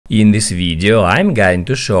In this video I'm going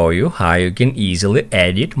to show you how you can easily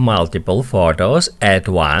edit multiple photos at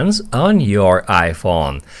once on your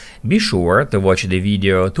iPhone. Be sure to watch the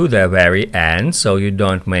video to the very end so you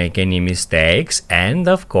don't make any mistakes, and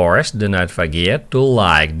of course do not forget to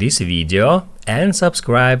like this video and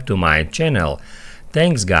subscribe to my channel.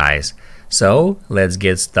 Thanks guys! So let's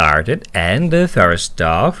get started, and first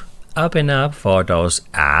off, open up Photos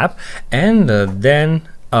app and then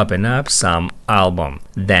open up some album.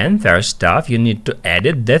 Then first off you need to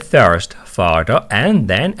edit the first photo, and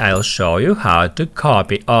then I'll show you how to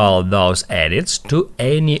copy all those edits to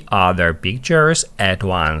any other pictures at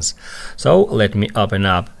once. So let me open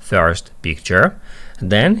up first picture,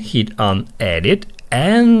 then hit on edit,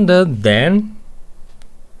 and then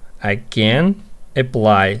I can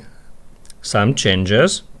apply some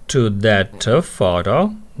changes to that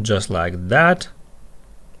photo just like that.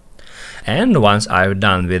 And once I've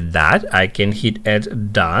done with that, I can hit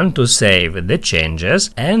add done to save the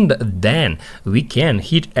changes, and then we can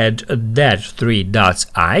hit add that three dots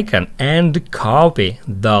icon and copy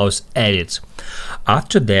those edits.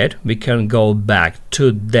 After that we can go back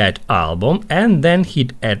to that album and then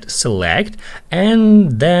hit add select,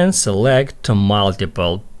 and then select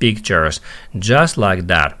multiple pictures just like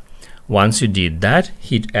that. Once you did that,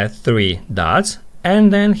 hit add three dots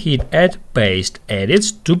and then hit add paste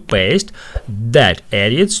edits to paste that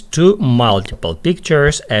edits to multiple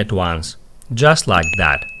pictures at once, just like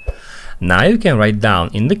that. Now you can write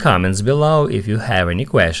down in the comments below if you have any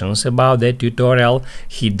questions about the tutorial,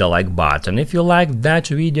 hit the like button if you liked that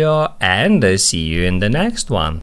video, and see you in the next one.